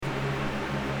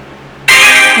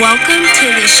Welcome to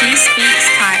the She Speaks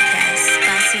podcast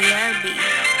by Sierra B,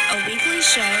 a weekly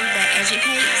show that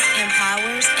educates,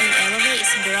 empowers, and elevates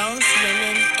girls,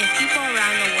 women, and people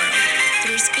around the world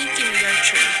through speaking your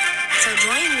truth. So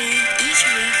join me each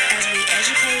week as we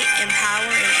educate, empower,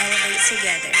 and elevate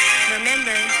together.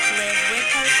 Remember, live with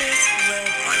purpose, live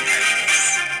on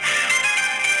purpose.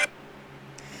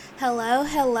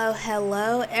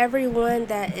 Hello, everyone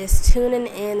that is tuning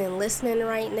in and listening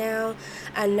right now.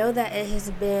 I know that it has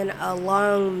been a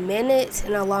long minute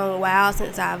and a long while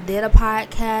since I've did a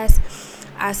podcast.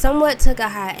 I somewhat took a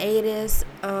hiatus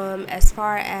as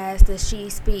far as the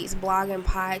She Speaks blogging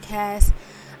podcast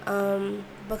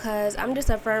because I'm just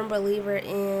a firm believer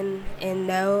in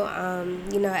know.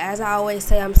 As I always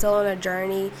say, I'm still on a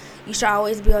journey. You should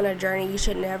always be on a journey. You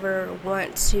should never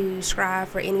want to strive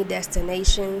for any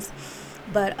destinations.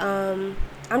 But I'm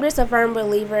just a firm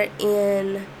believer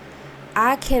in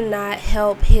I cannot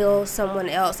help heal someone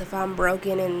else if I'm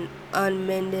broken and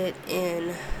unmended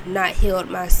and not healed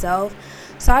myself.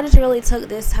 So I just really took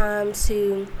this time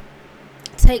to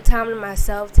take time to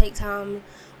myself, take time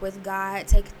with God,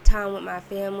 take time with my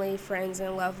family, friends,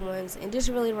 and loved ones, and just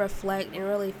really reflect and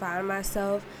really find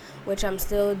myself, which I'm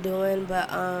still doing. But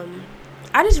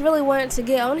I just really wanted to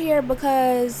get on here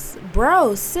because,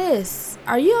 bro, sis,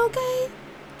 are you okay?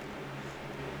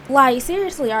 Like,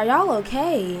 seriously, are y'all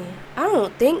okay? I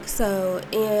don't think so.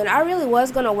 And I really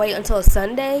was going to wait until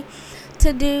Sunday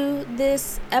to do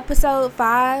this episode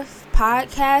 5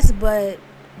 podcast, but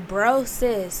bro,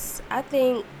 sis, I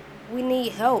think we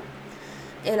need help.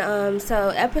 And so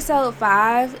episode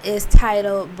 5 is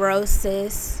titled Bro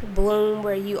Sis, Bloom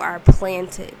Where You Are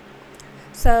Planted.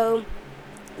 So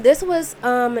this was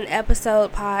an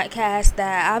episode podcast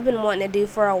that I've been wanting to do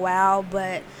for a while,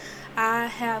 but I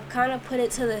have kind of put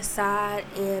it to the side,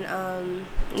 and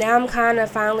now I'm kind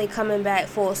of finally coming back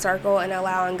full circle and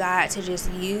allowing God to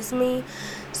just use me.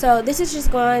 So this is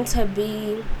just going to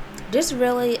be just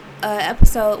really an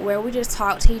episode where we just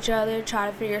talk to each other, try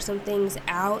to figure some things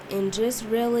out, and just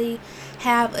really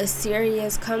have a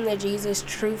serious come to Jesus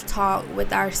truth talk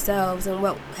with ourselves and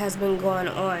what has been going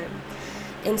on.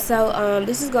 And so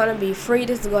this is going to be free.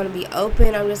 This is going to be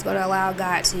open. I'm just going to allow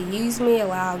God to use me,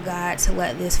 allow God to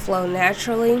let this flow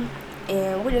naturally,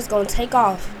 and we're just going to take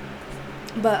off.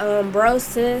 But bro,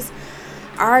 sis,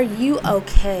 are you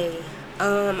okay?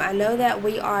 I know that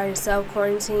we are in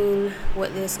self-quarantine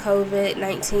with this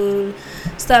COVID-19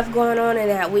 stuff going on, and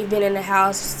that we've been in the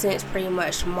house since pretty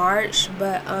much March,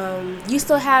 but you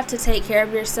still have to take care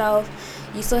of yourself.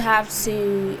 You still have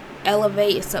to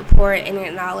elevate, support, and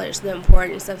acknowledge the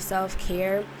importance of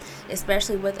self-care,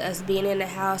 especially with us being in the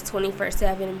house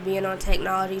 24/7, being on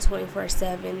technology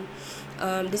 24/7.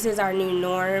 This is our new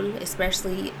norm,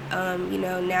 especially,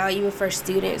 now even for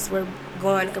students, we're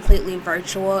going completely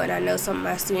virtual, and I know some of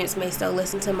my students may still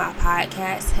listen to my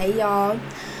podcast. Hey, y'all.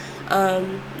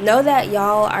 Know that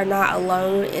y'all are not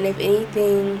alone, and if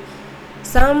anything,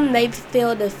 some may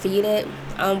feel defeated,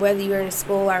 whether you're in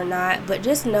school or not, but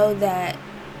just know that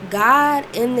God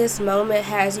in this moment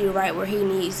has you right where he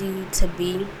needs you to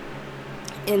be,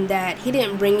 and that he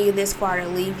didn't bring you this far to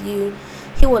leave you.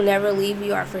 He will never leave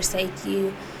you or forsake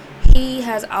you. He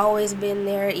has always been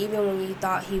there, even when you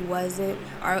thought he wasn't,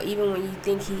 or even when you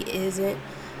think he isn't.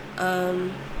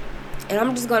 And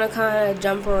I'm just going to kind of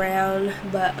jump around,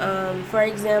 but for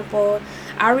example,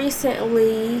 I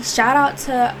recently, shout out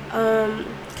to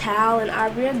Cal and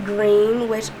Aria Green,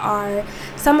 which are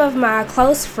some of my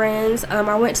close friends.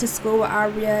 I went to school with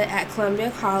Aria at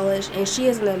Columbia College, and she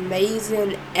is an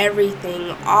amazing everything.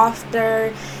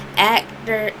 Author,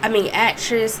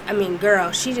 actress,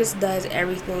 girl, she just does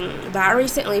everything. But I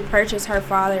recently purchased her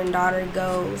Father and Daughter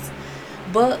Goals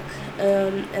book,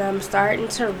 and I'm starting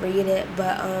to read it,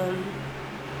 but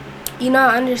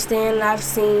I understand, and I've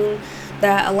seen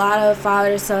that a lot of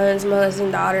fathers, sons, mothers,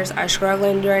 and daughters are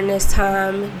struggling during this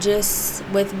time just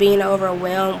with being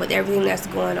overwhelmed with everything that's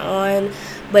going on.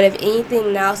 But if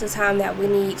anything, now's the time that we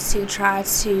need to try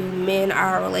to mend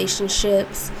our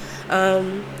relationships.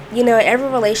 Every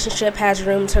relationship has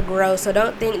room to grow, so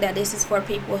don't think that this is for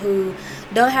people who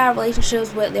don't have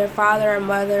relationships with their father or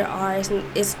mother, or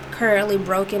is currently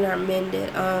broken or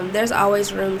mended. There's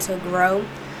always room to grow,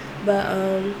 but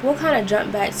we'll kind of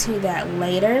jump back to that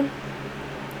later.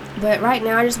 But right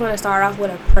now, I just want to start off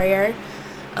with a prayer.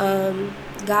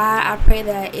 God, I pray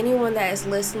that anyone that is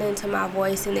listening to my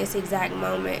voice in this exact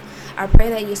moment, I pray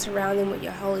that you surround them with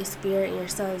your Holy Spirit and your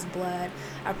Son's blood.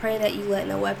 I pray that you let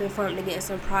no weapon formed against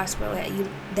them prosper,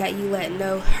 that you let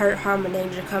no hurt, harm, or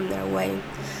danger come their way.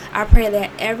 I pray that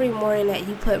every morning that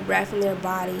you put breath in their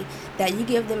body, that you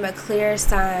give them a clear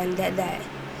sign that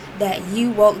that you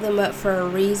woke them up for a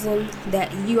reason,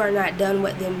 that you are not done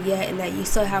with them yet, and that you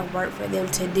still have work for them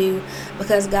to do.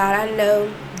 Because God, I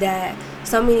know that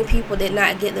so many people did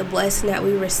not get the blessing that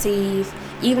we receive,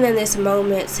 even in this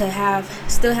moment, to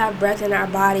still have breath in our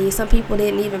body. Some people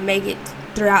didn't even make it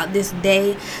throughout this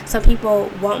day. Some people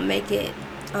won't make it,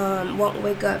 won't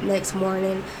wake up next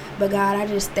morning. But God, I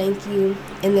just thank you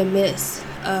in the midst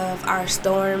of our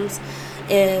storms.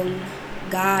 And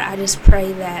God, I just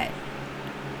pray that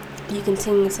you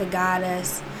continue to guide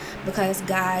us, because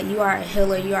God, you are a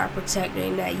healer, you are a protector,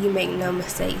 and that you make no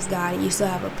mistakes, God, and you still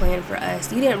have a plan for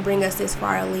us. You didn't bring us this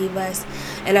far to leave us,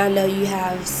 and I know you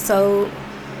have so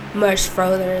much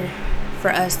further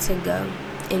for us to go.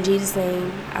 In Jesus' name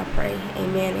I pray.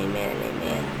 Amen, amen, and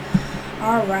amen.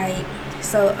 All right.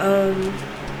 So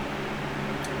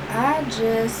I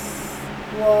just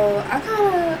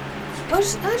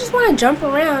want to jump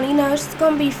around, it's just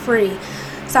going to be free.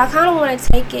 So I kind of want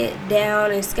to take it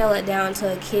down and scale it down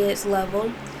to a kid's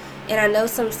level. And I know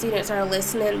some students are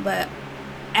listening, but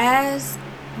as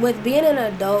with being an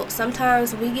adult,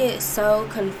 sometimes we get so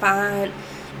confined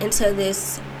into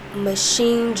this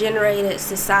machine-generated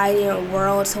society and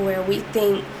world to where we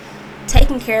think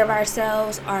taking care of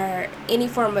ourselves or any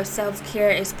form of self-care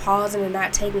is pausing and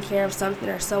not taking care of something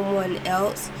or someone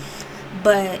else.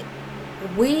 But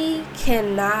we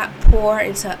cannot pour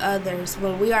into others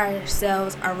when we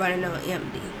ourselves are running on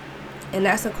empty. And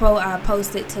that's a quote I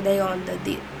posted today on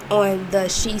the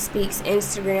She Speaks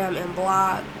Instagram and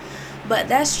blog. But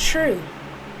that's true.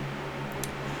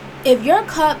 If your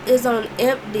cup is on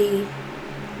empty,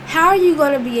 how are you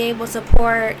going to be able to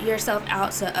pour yourself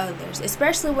out to others,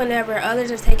 especially whenever others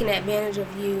are taking advantage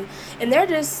of you and they're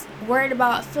just worried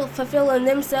about fulfilling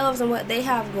themselves and what they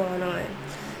have going on?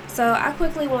 So I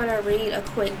quickly want to read a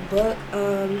quick book.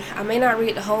 I may not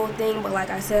read the whole thing, but like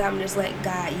I said, I'm just letting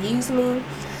God use me.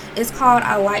 It's called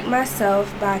I Like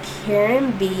Myself by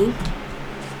Karen B.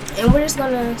 And we're just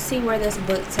going to see where this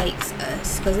book takes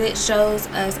us, because it shows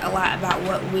us a lot about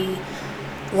what we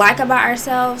like about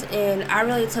ourselves. And I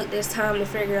really took this time to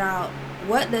figure out,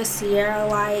 what does Sierra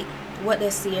like? What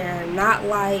does Sierra not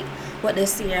like? What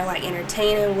does Sierra like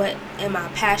entertaining? What am I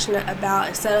passionate about?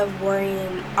 Instead of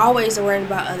always worrying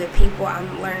about other people,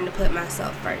 I'm learning to put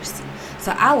myself first.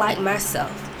 So I like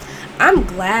myself. I'm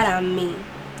glad I'm me.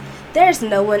 There's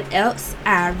no one else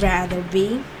I'd rather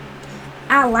be.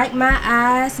 I like my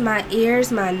eyes, my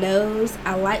ears, my nose.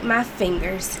 I like my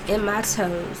fingers and my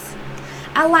toes.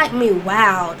 I like me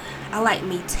wild. I like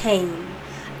me tame.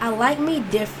 I like me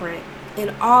different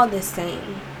and all the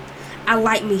same. I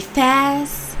like me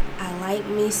fast. I like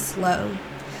me slow.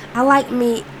 I like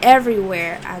me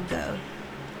everywhere I go.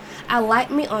 I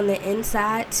like me on the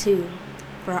inside too,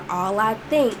 for all I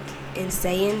think and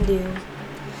say and do.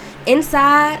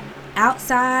 Inside,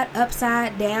 outside,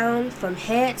 upside down, from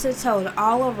head to toe and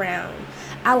all around.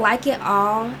 I like it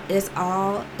all is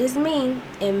me,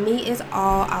 and me is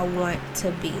all I want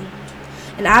to be.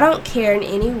 And I don't care in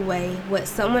any way what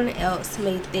someone else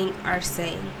may think or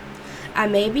say. I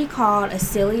may be called a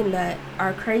silly nut or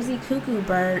a crazy cuckoo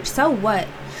bird, so what?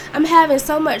 I'm having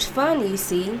so much fun, you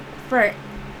see, for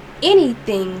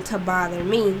anything to bother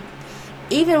me.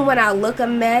 Even when I look a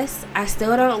mess, I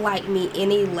still don't like me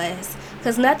any less,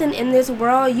 'cause nothing in this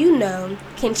world,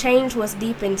 can change what's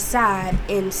deep inside.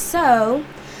 And so,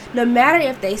 no matter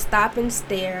if they stop and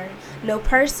stare, no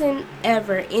person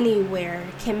ever anywhere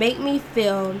can make me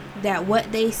feel that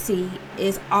what they see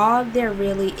is all there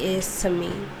really is to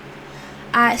me.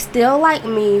 I still like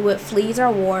me with fleas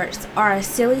or warts, or a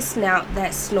silly snout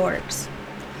that snorts,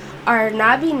 or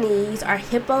knobby knees, or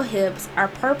hippo hips, or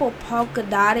purple polka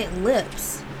dotted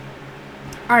lips,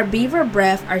 or beaver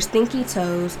breath, or stinky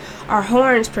toes, or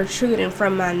horns protruding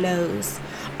from my nose,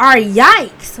 or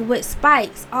yikes with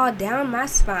spikes all down my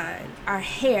spine, or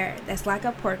hair that's like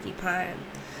a porcupine.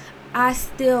 I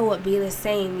still would be the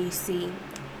same, you see.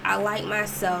 I like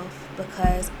myself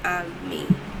because I'm me.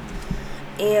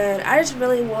 And I just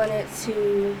really wanted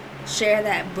to share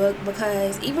that book,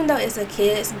 because even though it's a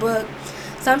kid's book,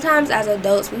 sometimes as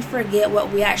adults we forget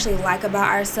what we actually like about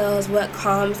ourselves, what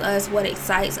calms us, what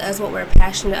excites us, what we're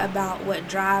passionate about, what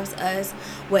drives us,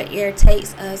 what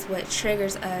irritates us, what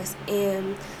triggers us.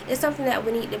 And it's something that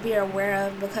we need to be aware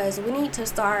of, because we need to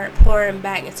start pouring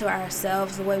back into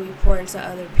ourselves the way we pour into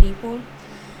other people.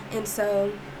 And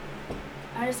so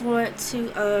I just want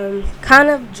to kind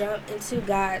of jump into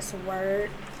God's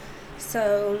Word.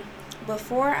 So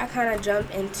before I kind of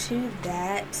jump into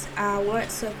that, I want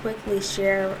to quickly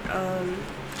share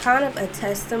kind of a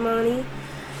testimony.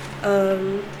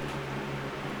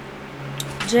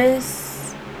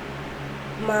 Just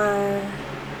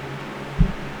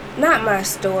not my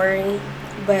story,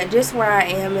 but just where I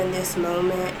am in this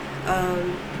moment.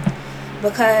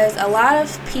 Because a lot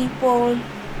of people,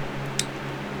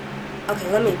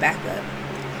 okay, let me back up.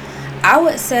 I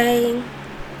would say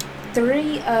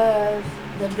 3 of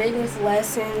the biggest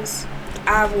lessons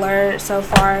I've learned so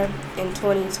far in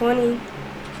 2020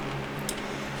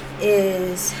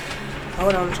 is,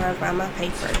 hold on, I'm trying to find my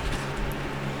paper.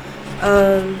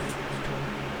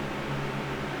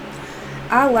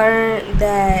 I learned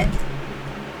that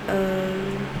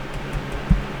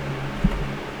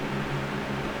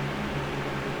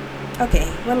okay,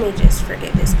 let me just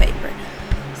forget this paper.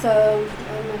 So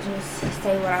let me just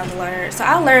say what I've learned. So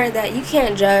I learned that you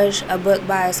can't judge a book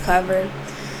by its cover.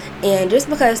 And just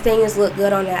because things look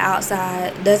good on the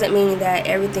outside doesn't mean that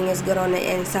everything is good on the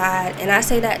inside. And I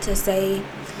say that to say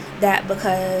that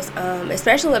because,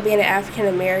 especially with being an African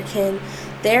American,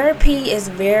 therapy is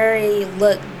very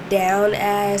looked down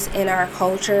as in our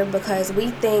culture, because we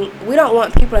don't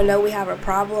want people to know we have a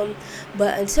problem.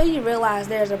 But until you realize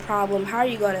there's a problem, how are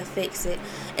you going to fix it?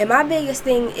 And my biggest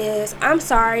thing is, I'm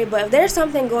sorry, but if there's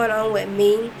something going on with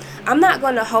me, I'm not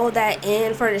going to hold that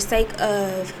in for the sake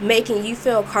of making you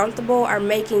feel comfortable or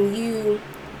making you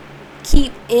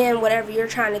keep in whatever you're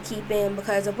trying to keep in.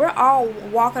 Because if we're all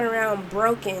walking around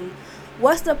broken,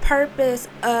 what's the purpose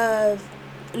of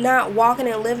not walking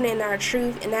and living in our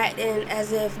truth and acting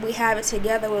as if we have it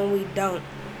together when we don't?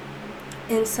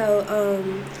 And so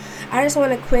I just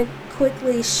want to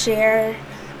quickly share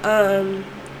 2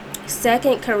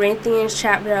 Corinthians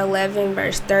chapter 11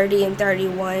 verse 30 and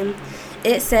 31.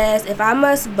 It says, "If I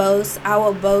must boast, I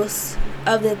will boast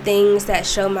of the things that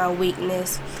show my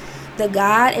weakness. The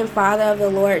God and Father of the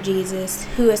Lord Jesus,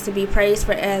 who is to be praised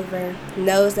forever,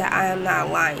 knows that I am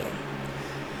not lying."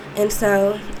 And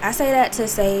so I say that to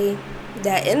say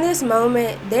that in this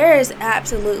moment, there is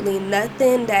absolutely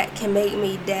nothing that can make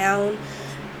me down.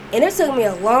 And it took me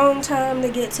a long time to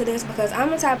get to this, because I'm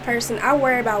the type of person, I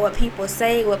worry about what people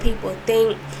say, what people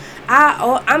think.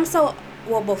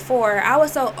 Before, I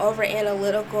was so over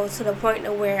analytical to the point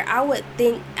to where I would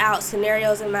think out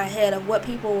scenarios in my head of what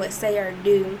people would say or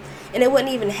do, and it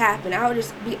wouldn't even happen. I would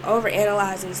just be over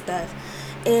analyzing stuff.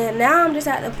 And now I'm just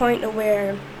at the point to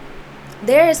where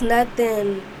there is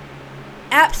nothing,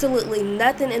 absolutely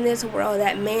nothing in this world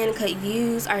that man could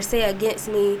use or say against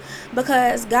me,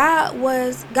 because God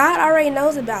already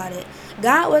knows about it.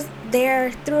 God was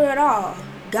there through it all.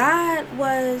 God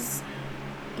was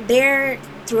there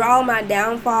through all my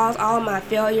downfalls, all my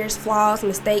failures, flaws,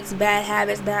 mistakes, bad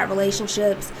habits, bad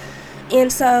relationships.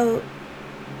 And so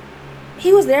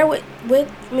he was there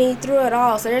with me through it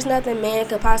all. So there's nothing man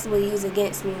could possibly use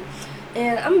against me.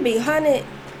 And I'm going to be 100,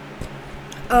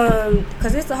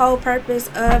 because it's the whole purpose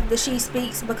of the She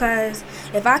Speaks, because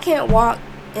if I can't walk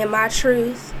in my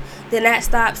truth, then that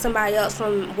stops somebody else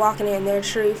from walking in their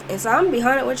truth. And so I'm going to be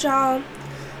 100 with y'all.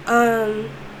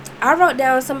 I wrote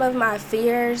down some of my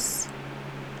fears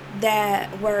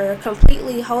that were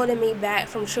completely holding me back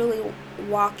from truly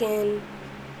walking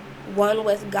one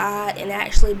with God and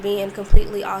actually being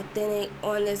completely authentic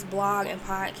on this blog and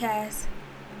podcast.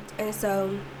 And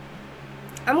so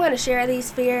I'm going to share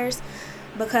these fears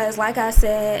because, like I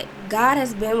said, God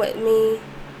has been with me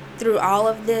through all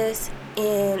of this.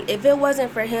 And if it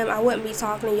wasn't for him, I wouldn't be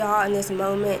talking to y'all in this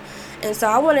moment. And so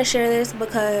I want to share this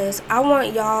because I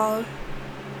want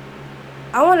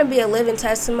to be a living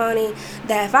testimony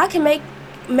that if I can make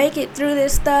it through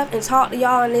this stuff and talk to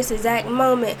y'all in this exact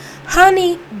moment,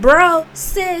 honey, bro,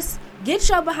 sis, get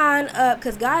your behind up,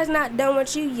 because God's not done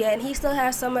with you yet, and he still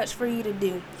has so much for you to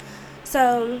do.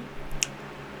 So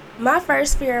my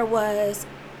first fear was,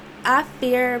 I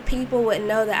fear people would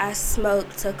know that I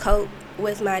smoke to cope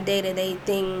with my day-to-day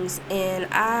things, and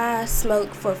I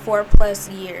smoked for 4+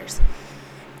 years.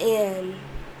 And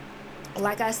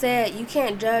like I said, you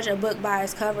can't judge a book by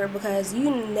its cover, because you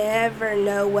never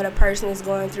know what a person is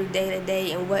going through day to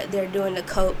day and what they're doing to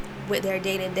cope with their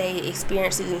day-to-day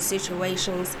experiences and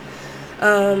situations.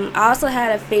 I also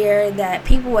had a fear that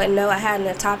people would know I had an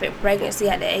ectopic pregnancy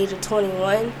at the age of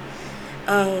 21.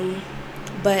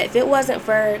 But if it wasn't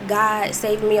for God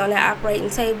saving me on that operating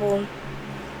table,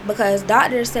 because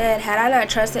doctors said had I not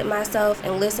trusted myself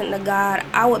and listened to God,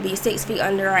 I would be 6 feet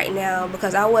under right now,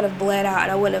 because I would have bled out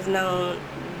and I wouldn't have known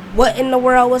what in the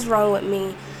world was wrong with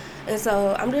me. And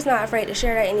so I'm just not afraid to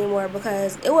share that anymore,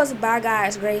 because it was by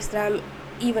God's grace that I'm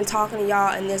even talking to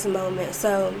y'all in this moment.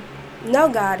 So no,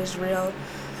 God is real.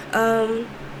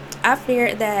 I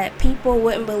feared that people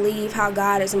wouldn't believe how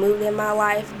God has moved in my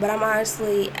life, but I'm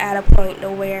honestly at a point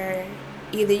to where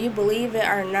either you believe it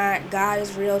or not, God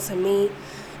is real to me.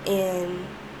 And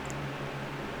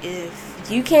if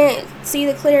If you can't see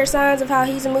the clear signs of how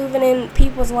he's moving in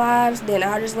people's lives, then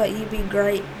I'll just let you be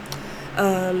great.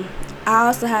 I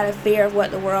also had a fear of what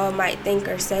the world might think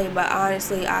or say, but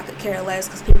honestly, I could care less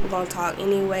because people going to talk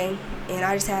anyway, and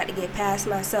I just had to get past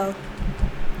myself.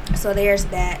 So there's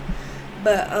that.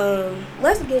 But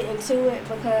let's get into it,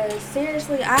 because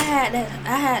seriously, I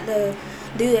had to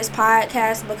do this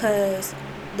podcast because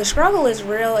the struggle is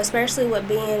real, especially with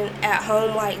being at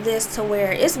home like this, to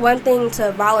where it's one thing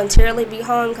to voluntarily be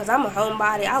home, because I'm a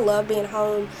homebody. I love being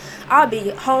home. I'll be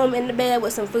home in the bed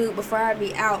with some food before I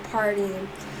be out partying.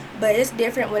 But it's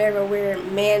different whenever we're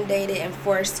mandated and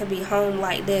forced to be home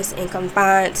like this and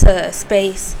confined to a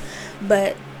space.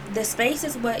 But the space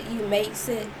is what you makes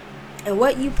it, and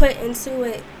what you put into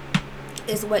it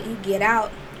is what you get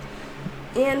out.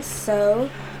 And so,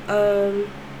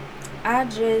 I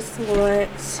just want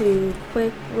to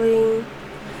quickly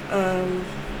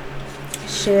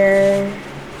share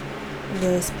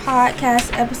this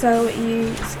podcast episode with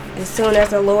you as soon as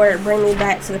the Lord bring me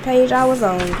back to the page I was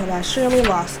on, because I surely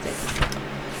lost it.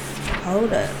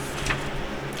 Hold up.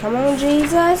 Come on,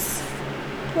 Jesus.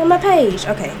 On my page.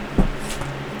 Okay.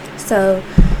 So,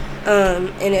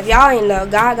 and if y'all ain't know,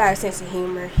 God got a sense of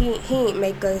humor. He ain't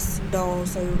make us dull,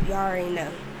 so y'all already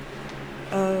know.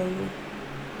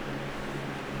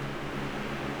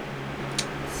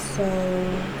 So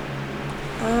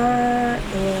I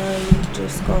am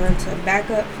just going to back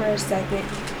up for a second,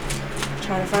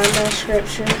 trying to find my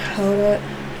scripture. Hold up.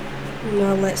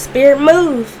 Let Spirit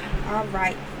move. All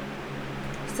right.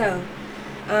 So,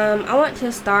 I want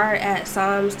to start at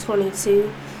Psalms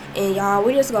 22, and y'all,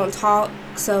 we're just gonna talk.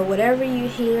 So whatever you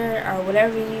hear or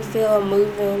whatever you feel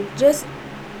moving, just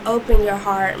open your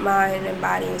heart, mind, and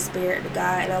body and spirit to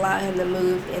God, and allow Him to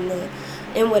move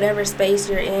in whatever space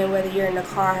you're in, whether you're in the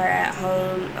car, at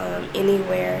home,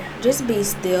 anywhere. Just be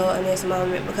still in this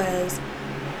moment, because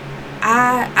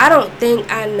I don't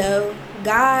think I know.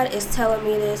 God is telling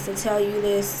me this to tell you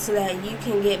this so that you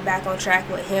can get back on track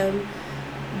with Him.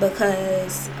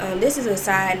 Because this is a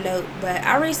side note, but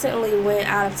I recently went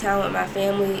out of town with my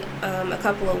family a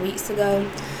couple of weeks ago,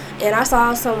 and I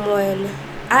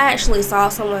actually saw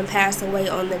someone pass away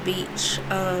on the beach.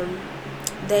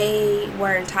 They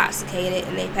were intoxicated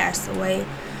and they passed away.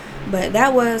 But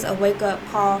that was a wake-up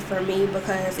call for me,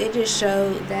 because it just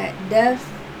showed that death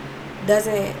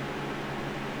doesn't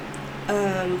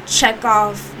check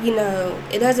off,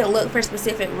 it doesn't look for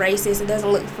specific races, it doesn't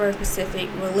look for specific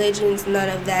religions, none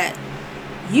of that.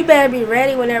 You better be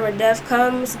ready whenever death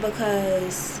comes,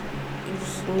 because you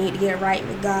just need to get right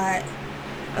with God.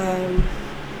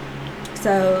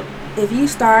 So if you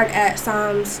start at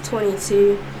Psalms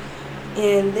 22,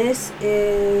 and this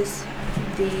is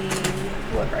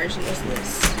what version is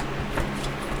this?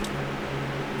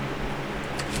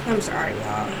 I'm sorry,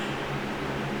 y'all.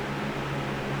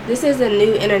 This is a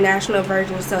New International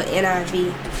Version, so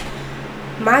NIV.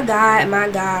 My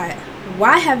God,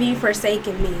 why have you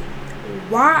forsaken me?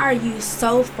 Why are you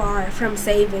so far from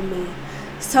saving me,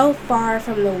 so far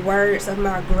from the words of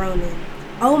my groaning?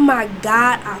 Oh my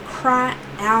God, I cry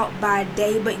out by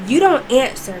day, but you don't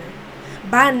answer.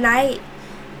 By night,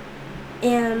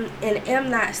 and am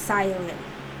not silent.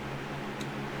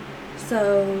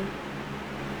 So,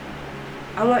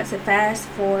 I want to fast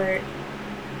forward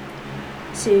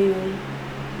to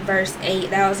verse 8.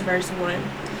 That was verse 1.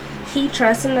 He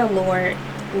trusts in the Lord.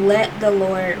 Let the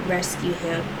Lord rescue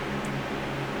him.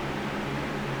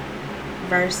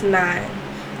 Verse 9.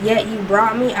 Yet you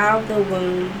brought me out of the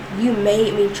womb. You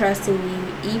made me trust in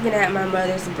you, even at my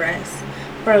mother's breast.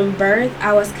 From birth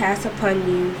I was cast upon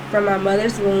you. From my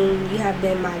mother's womb you have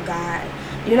been my God.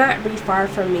 Do not be far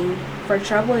from me, for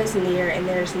trouble is near and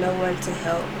there is no one to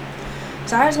help.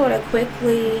 So I just want to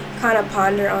quickly kind of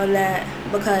ponder on that,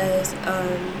 because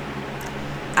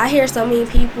I hear so many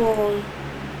people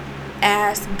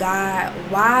ask God,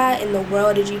 why in the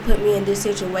world did you put me in this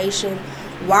situation?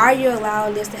 Why are you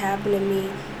allowing this to happen to me?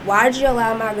 Why did you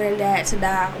allow my granddad to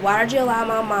die? Why did you allow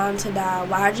my mom to die?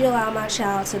 Why did you allow my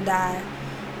child to die?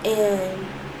 And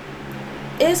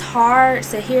it's hard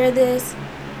to hear this,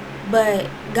 but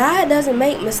God doesn't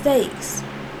make mistakes.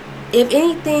 If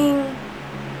anything,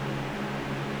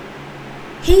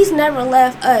 He's never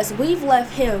left us. We've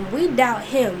left Him. We doubt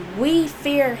Him. We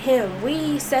fear Him.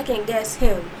 We second guess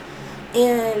Him.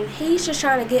 And He's just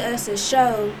trying to get us to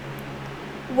show,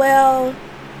 well,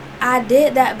 I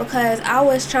did that because I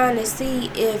was trying to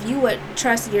see if you would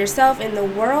trust yourself in the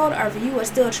world, or if you would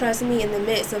still trust me in the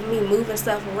midst of me moving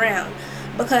stuff around.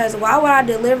 Because why would I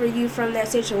deliver you from that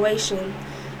situation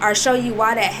or show you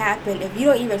why that happened if you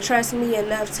don't even trust me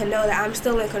enough to know that I'm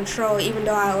still in control, even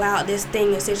though I allowed this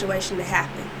thing and situation to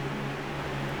happen?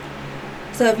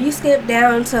 So if you skip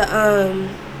down to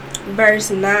verse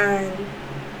 9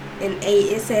 and 8,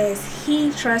 it says,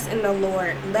 he trusts in the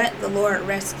Lord. Let the Lord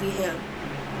rescue him.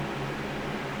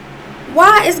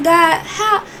 Why is God,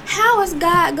 how is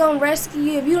God going to rescue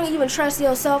you if you don't even trust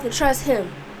yourself to trust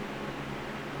him?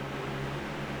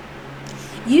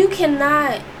 You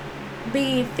cannot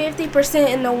be 50%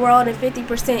 in the world and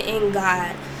 50% in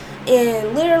God.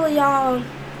 And literally, y'all,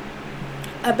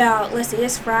 about, let's see,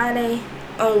 it's Friday.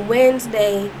 On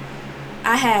Wednesday,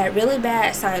 I had really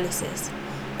bad sinuses.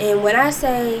 And when I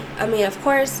say, of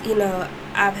course,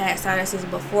 I've had sinuses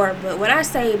before, but when I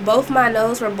say both my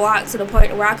nose were blocked to the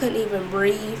point where I couldn't even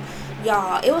breathe,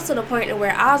 y'all, it was to the point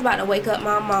where I was about to wake up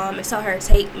my mom and tell her to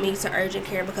take me to urgent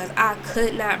care because I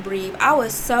could not breathe.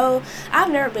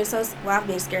 I've never been I've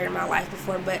been scared in my life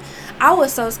before, but I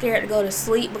was so scared to go to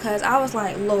sleep because I was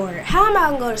like, Lord, how am I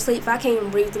going to go to sleep if I can't even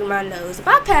breathe through my nose? If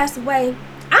I pass away,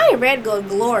 I ain't ready to go to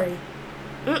glory.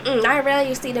 I ain't ready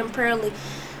to see them pearly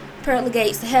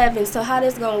gates to heaven, so how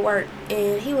this going to work?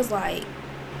 And he was like,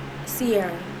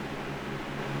 Sierra,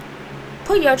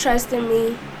 put your trust in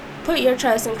me. Put your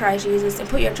trust in Christ Jesus and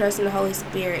put your trust in the Holy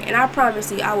Spirit. And I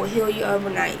promise you, I will heal you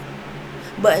overnight.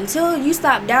 But until you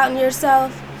stop doubting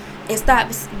yourself and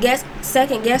stop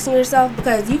second guessing yourself,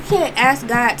 because you can't ask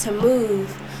God to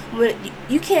move.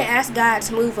 You can't ask God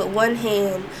to move with one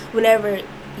hand whenever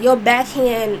your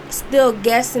backhand still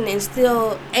guessing and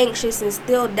still anxious and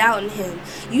still doubting him.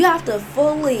 You have to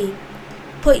fully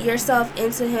put yourself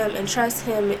into him and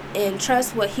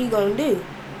trust what he gonna do.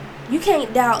 You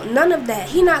can't doubt none of that.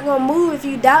 He not going to move if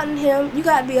you doubting him. You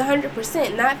got to be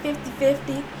 100%, not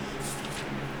 50-50.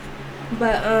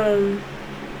 But,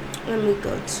 let me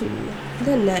go to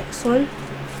the next one.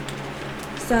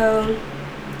 So,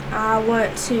 I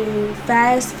want to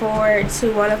fast forward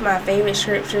to one of my favorite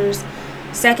scriptures,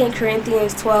 2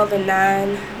 Corinthians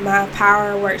 12:9. My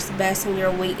power works best in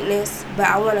your weakness. But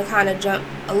I want to kind of jump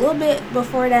a little bit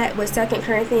before that with 2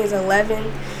 Corinthians 11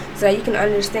 so you can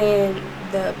understand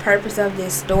the purpose of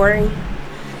this story.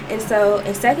 And so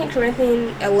in 2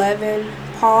 Corinthians 11,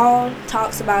 Paul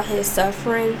talks about his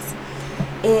sufferings,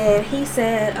 and he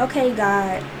said, okay,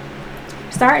 God,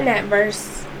 starting at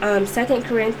verse 2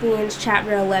 Corinthians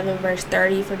chapter 11 verse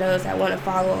 30 for those that want to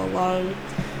follow along.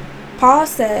 Paul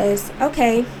says,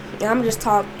 okay, and I'm just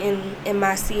talking in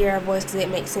my Sierra voice because it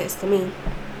makes sense to me.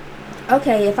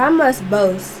 Okay, if I must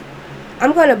boast,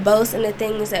 I'm going to boast in the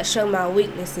things that show my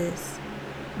weaknesses.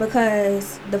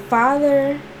 Because the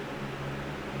Father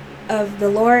of the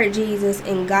Lord Jesus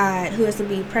and God, who is to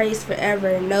be praised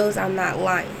forever, knows I'm not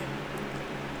lying.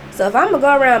 So if I'm going to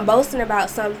go around boasting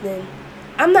about something,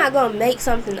 I'm not going to make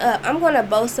something up. I'm going to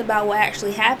boast about what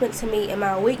actually happened to me and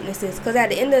my weaknesses. Because at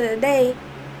the end of the day,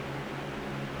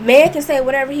 man can say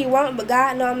whatever he wants, but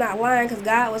God know I'm not lying because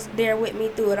God was there with me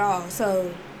through it all.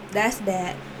 So that's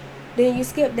that. Then you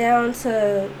skip down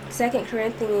to 2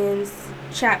 Corinthians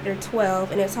chapter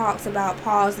 12, and it talks about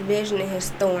Paul's vision and his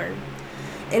thorn.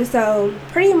 And so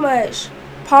pretty much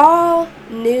Paul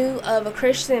knew of a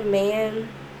Christian man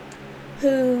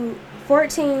who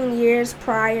 14 years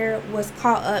prior was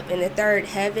caught up in the third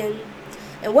heaven.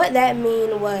 And what that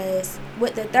mean was,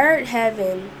 with the third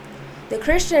heaven, the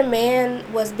Christian man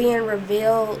was being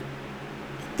revealed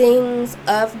things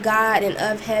of God and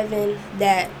of heaven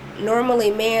that normally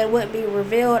man wouldn't be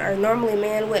revealed or normally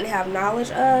man wouldn't have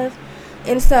knowledge of.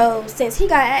 And so since he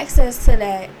got access to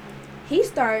that, he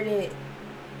started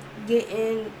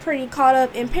getting pretty caught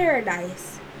up in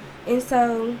paradise. And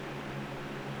so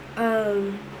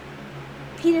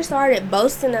he just started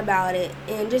boasting about it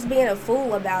and just being a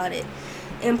fool about it.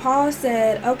 And Paul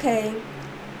said, okay,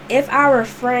 if I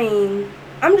refrain,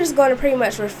 I'm just going to pretty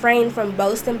much refrain from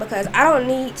boasting because I don't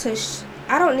need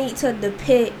to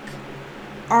depict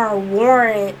or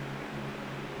warrant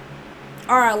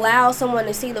or allow someone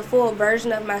to see the full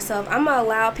version of myself. I'm going to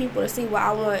allow people to see what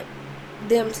I want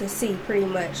them to see, pretty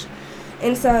much.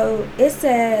 And so it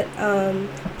said,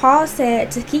 Paul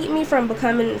said, to keep me from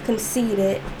becoming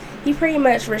conceited, he pretty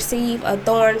much received a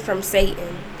thorn from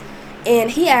Satan.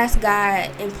 And he asked God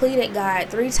and pleaded God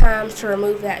 3 times to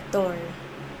remove that thorn.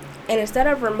 And instead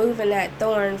of removing that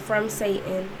thorn from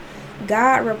Satan,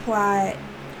 God replied,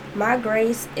 my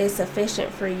grace is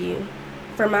sufficient for you,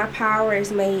 for my power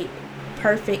is made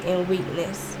perfect in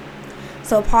weakness.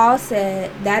 So Paul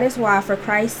said, that is why for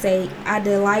Christ's sake I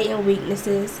delight in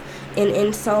weaknesses, in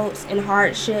insults, in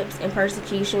hardships, in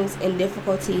persecutions, in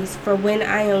difficulties, for when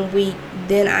I am weak,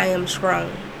 then I am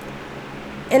strong.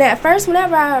 And at first,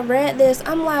 whenever I read this,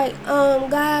 I'm like,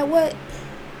 God,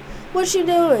 what you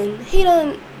doing? He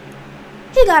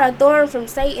got a thorn from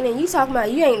Satan and you talking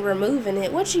about you ain't removing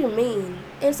it. What you mean?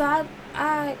 And so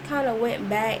I kind of went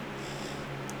back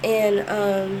and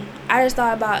I just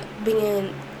thought about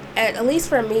being, at least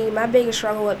for me, my biggest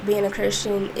struggle with being a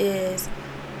Christian is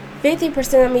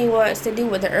 50% of me wants to do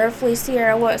what the earthly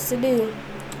Sierra wants to do,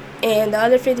 and the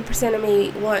other 50% of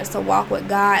me wants to walk with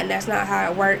God, and that's not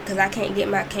how it works, because I can't get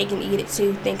my cake and eat it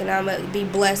too, thinking I'm going to be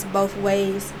blessed both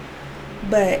ways.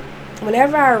 But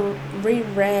whenever I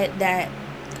reread that,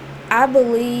 I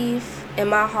believe in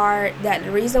my heart that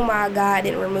the reason why God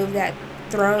didn't remove that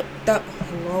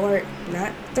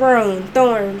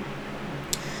thorn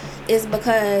is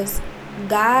because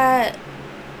God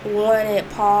wanted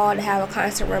Paul to have a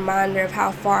constant reminder of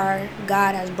how far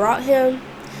God has brought him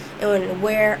and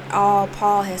where all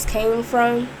Paul has came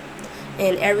from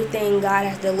and everything God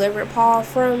has delivered Paul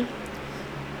from.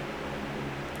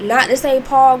 Not to say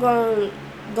Paul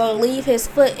gonna leave his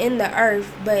foot in the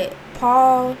earth, but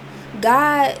God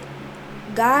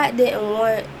didn't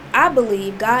want, I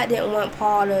believe God didn't want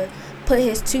Paul to put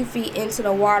his 2 feet into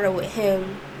the water with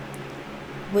him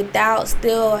without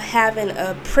still having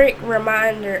a prick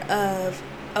reminder of,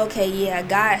 okay, yeah,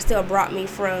 God still brought me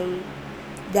from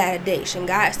that addiction.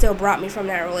 God still brought me from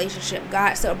that relationship.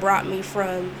 God still brought me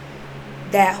from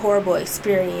that horrible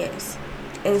experience.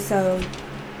 And so,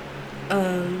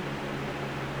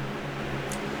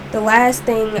 the last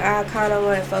thing I kind of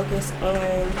want to focus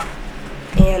on,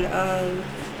 and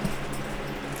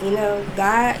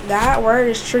God word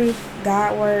is truth.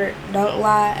 God word don't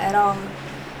lie at all.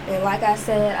 And like I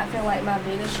said, I feel like my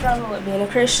biggest struggle with being a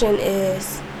Christian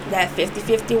is that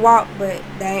 50-50 walk, but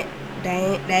that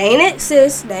ain't it,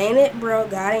 sis. That ain't it, bro.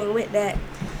 God ain't with that.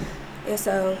 And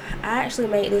so I actually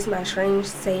made this my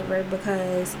screensaver,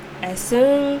 because as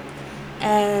soon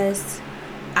as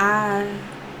I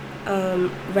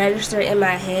registered in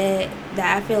my head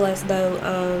that I feel as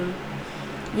though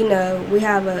we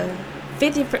have a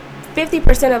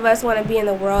 50% of us want to be in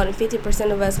the world and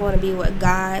 50% of us want to be with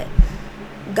God.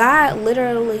 God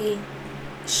literally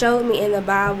showed me in the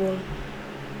Bible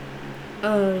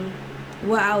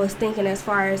what I was thinking, as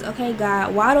far as, okay,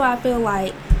 God, why do I feel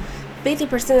like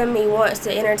 50% of me wants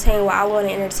to entertain what I want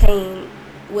to entertain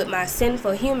with my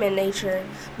sinful human nature,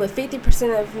 but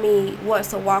 50% of me wants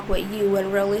to walk with you,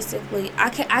 when realistically I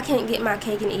can't get my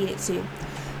cake and eat it too.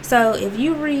 So if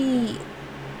you read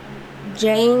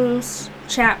James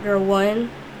chapter 1,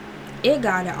 it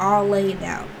got it all laid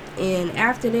out. And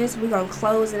after this, we're going to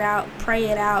close it out, pray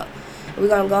it out. We're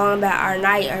going to go on about our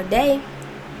night or day.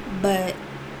 But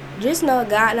just know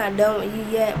God not done with you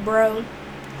yet, bro.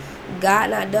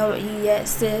 God not done with you yet,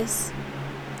 sis.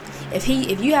 If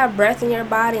you have breath in your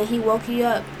body and he woke you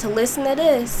up to listen to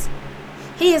this,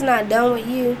 he is not done with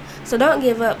you. So don't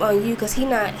give up on you, because he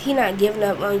not giving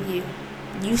up on you.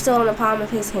 You still in the palm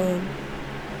of his hand.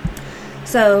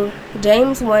 So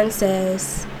James 1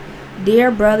 says,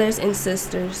 "Dear brothers and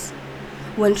sisters,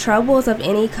 when troubles of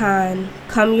any kind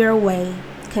come your way,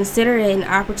 consider it an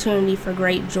opportunity for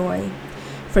great joy.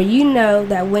 For you know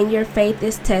that when your faith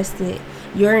is tested,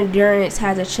 your endurance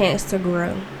has a chance to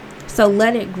grow. So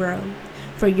let it grow.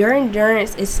 For when your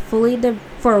endurance is fully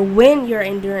developed,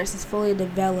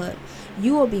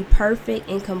 you will be perfect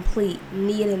and complete,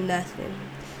 needing nothing.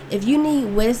 If you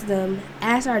need wisdom,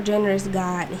 ask our generous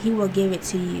God, and he will give it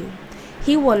to you.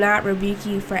 He will not rebuke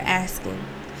you for asking.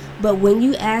 But when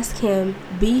you ask him,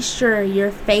 be sure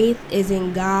your faith is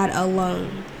in God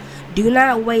alone. Do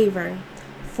not waver,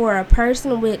 for a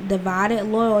person with divided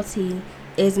loyalty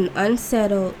is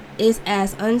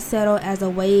as unsettled as a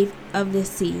wave of the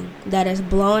sea that is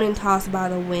blown and tossed by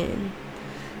the wind.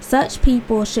 Such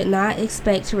people should not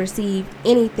expect to receive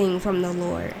anything from the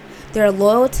Lord. Their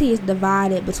loyalty is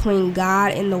divided between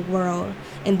God and the world,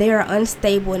 and they are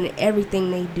unstable in everything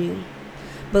they do.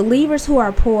 Believers who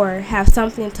are poor have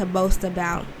something to boast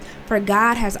about, for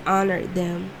God has honored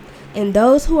them. And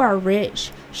those who are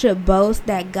rich should boast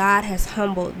that God has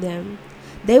humbled them.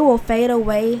 They will fade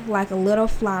away like a little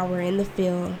flower in the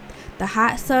field. The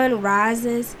hot sun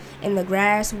rises and the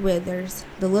grass withers.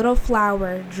 The little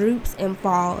flower droops and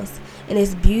falls, and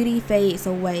its beauty fades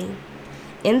away.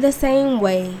 In the same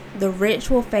way, the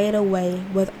rich will fade away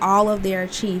with all of their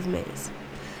achievements.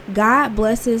 God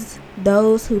blesses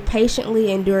those who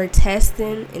patiently endure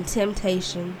testing and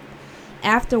temptation.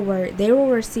 Afterward, they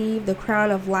will receive the crown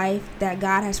of life that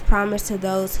God has promised to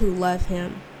those who love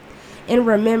him. And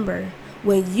remember,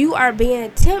 when you are being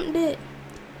tempted,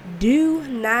 do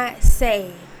not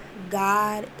say,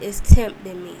 God is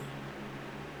tempting me.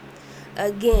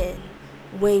 Again,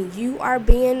 when you are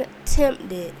being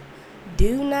tempted,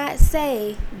 do not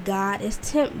say, God is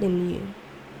tempting you.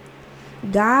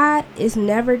 God is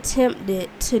never tempted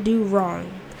to do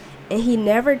wrong. and he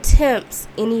never tempts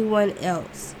anyone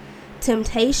else.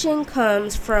 Temptation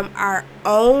comes from our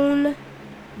own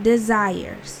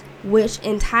desires, which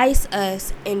entice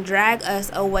us and drag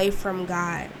us away from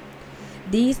God.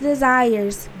 These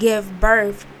desires give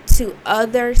birth to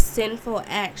other sinful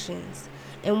actions,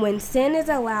 and when sin is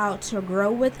allowed to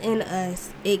grow within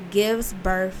us, it gives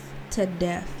birth to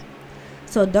death.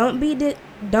 So don't be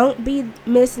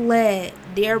misled,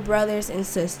 dear brothers and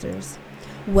sisters.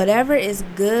 Whatever is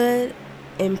good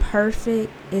and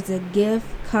perfect is a gift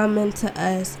coming to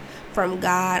us from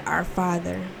God our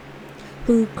Father,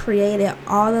 who created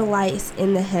all the lights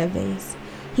in the heavens.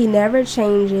 He never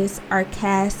changes or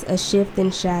casts a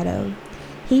shifting shadow.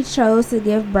 He chose to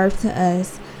give birth to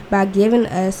us by giving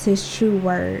us his true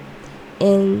word.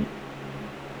 And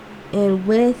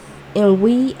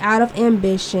we, out of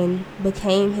ambition,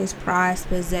 became his prized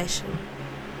possession.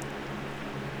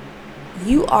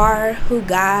 You are who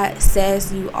God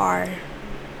says you are.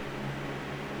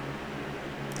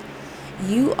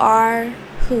 You are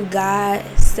who God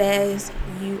says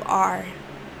you are.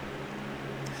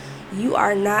 You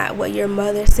are not what your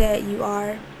mother said you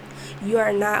are. You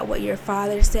are not what your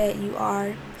father said you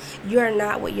are. You are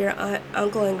not what your aunt,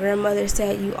 uncle, and grandmother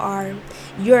said you are.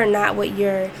 You are not what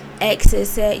your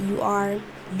exes said you are.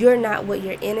 You're not what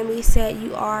your enemy said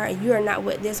you are. And you are not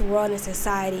what this world and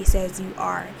society says you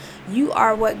are. You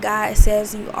are what God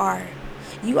says you are.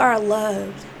 You are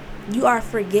loved. You are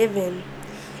forgiven.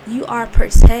 You are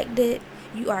protected.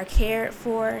 You are cared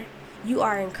for. You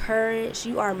are encouraged.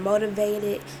 You are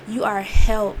motivated. You are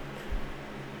helped.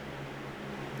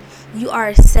 You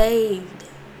are saved.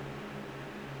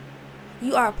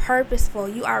 You are purposeful.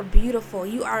 You are beautiful.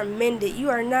 You are mended. You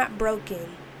are not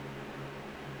broken.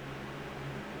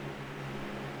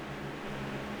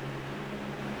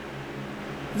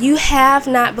 You have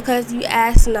not because you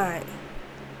ask not.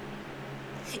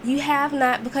 You have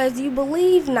not because you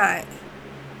believe not.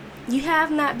 You have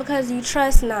not because you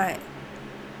trust not.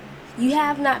 You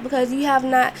have not because you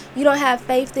don't have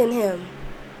faith in him.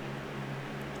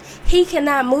 He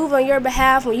cannot move on your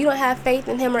behalf when you don't have faith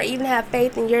in him or even have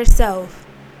faith in yourself.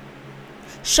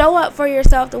 Show up for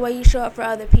yourself the way you show up for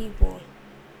other people.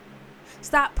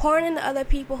 Stop pouring into other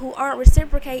people who aren't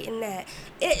reciprocating that.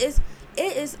 It is.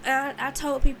 I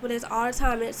told people this all the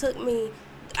time. It took me,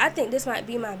 I think this might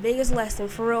be my biggest lesson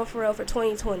for real for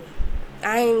 2020.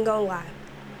 I ain't even gonna lie.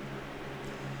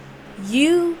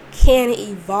 You can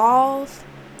evolve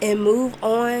and move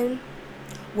on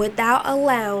without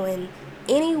allowing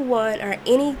anyone or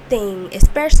anything,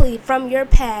 especially from your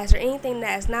past or anything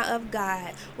that is not of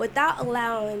God, without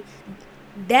allowing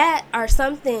that or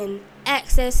something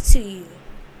access to you.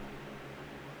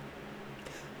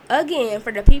 Again,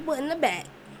 for the people in the back,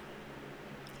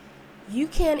 you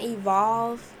can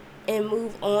evolve and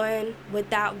move on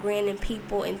without granting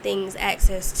people and things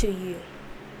access to you.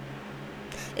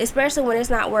 Especially when it's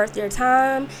not worth your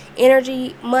time,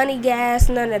 energy, money, gas,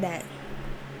 none of that.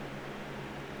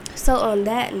 So on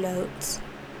that note,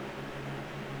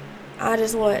 I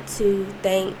just want to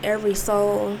thank every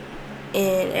soul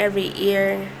and every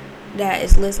ear that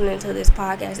is listening to this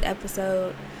podcast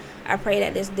episode. I pray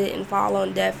that this didn't fall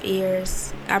on deaf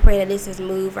ears. I pray that this has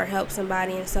moved or helped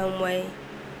somebody in some way.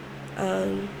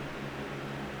 And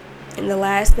the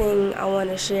last thing I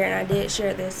want to share, and I did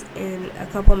share this in a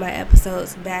couple of my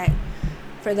episodes back,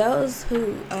 for those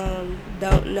who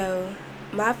don't know,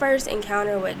 my first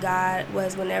encounter with God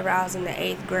was whenever I was in the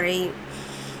 8th grade.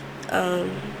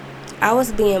 I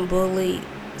was being bullied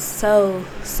so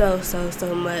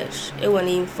much. It wasn't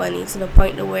even funny, to the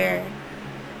point to where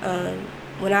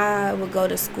when I would go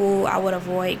to school, I would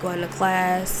avoid going to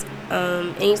class.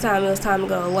 Anytime it was time to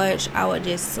go to lunch, I would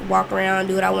just walk around,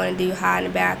 do what I want to do, hide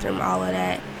in the bathroom, all of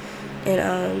that.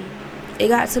 And it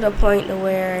got to the point to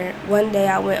where one day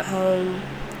I went home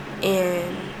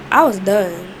and I was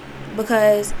done.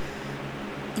 Because,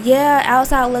 yeah,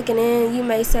 outside looking in, you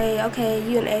may say, okay,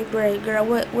 you an 8th grade girl,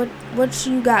 what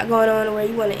you got going on where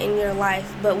you want to end your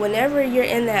life? But whenever you're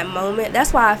in that moment,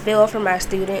 that's why I feel for my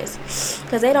students,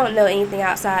 because they don't know anything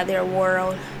outside their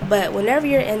world. But whenever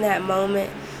you're in that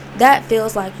moment, that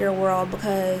feels like your world,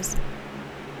 because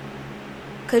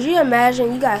could you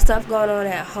imagine you got stuff going on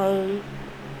at home,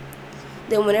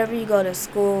 then whenever you go to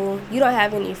school, you don't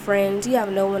have any friends, you have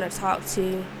no one to talk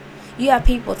to. You have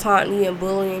people taunting you and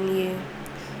bullying you.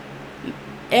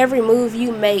 Every move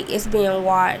you make is being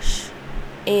watched.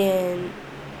 And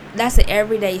that's an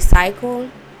everyday cycle.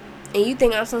 And you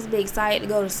think I'm supposed to be excited to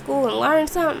go to school and learn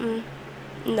something?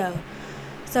 No.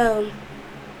 So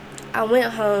I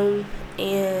went home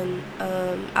and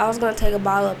I was going to take a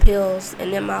bottle of pills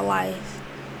and end my life.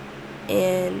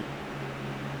 And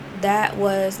that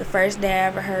was the first day I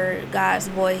ever heard God's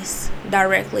voice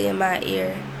directly in my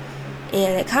ear.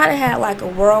 And it kind of had like a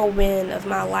whirlwind of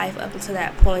my life up until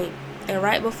that point. And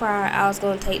right before I was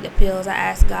going to take the pills, I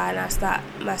asked God, and I stopped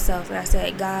myself and I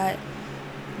said, God,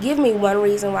 give me one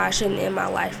reason why I shouldn't end my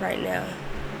life right now.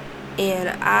 And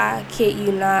I kid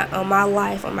you not, on my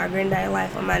life, on my granddaddy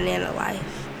life, on my nana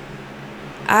life,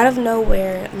 out of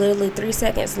nowhere, literally 3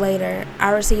 seconds later, I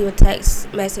received a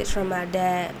text message from my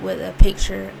dad with a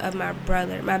picture of my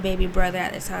brother, my baby brother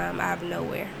at the time, out of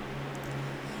nowhere.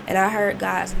 And I heard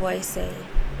God's voice say,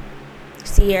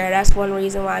 Sierra, that's one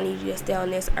reason why I need you to stay on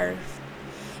this earth.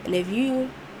 And if you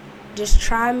just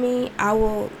try me, I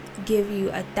will give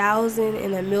you 1,000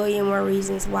 and 1,000,000 more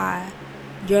reasons why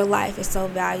your life is so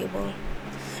valuable.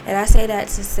 And I say that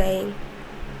to say,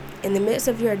 in the midst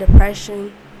of your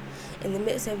depression, in the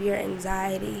midst of your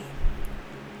anxiety,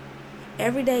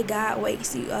 every day God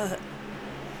wakes you up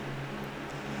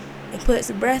and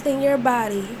puts breath in your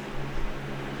body.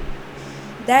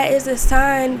 That is a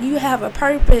sign you have a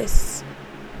purpose.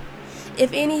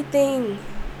 If anything,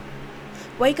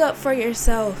 wake up for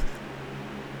yourself.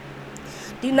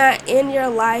 Do not end your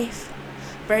life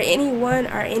for anyone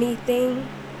or anything,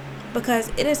 because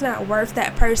it is not worth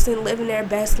that person living their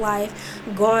best life,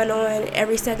 going on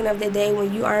every second of the day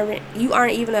when you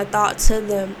aren't even a thought to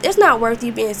them. It's not worth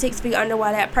you being 6 feet under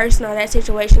while that person or that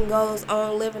situation goes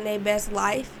on living their best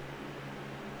life.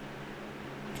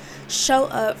 Show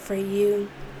up for you,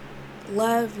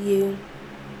 love you,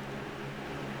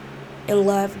 and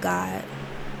love God.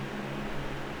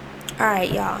 All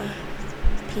right, y'all.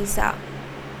 Peace out.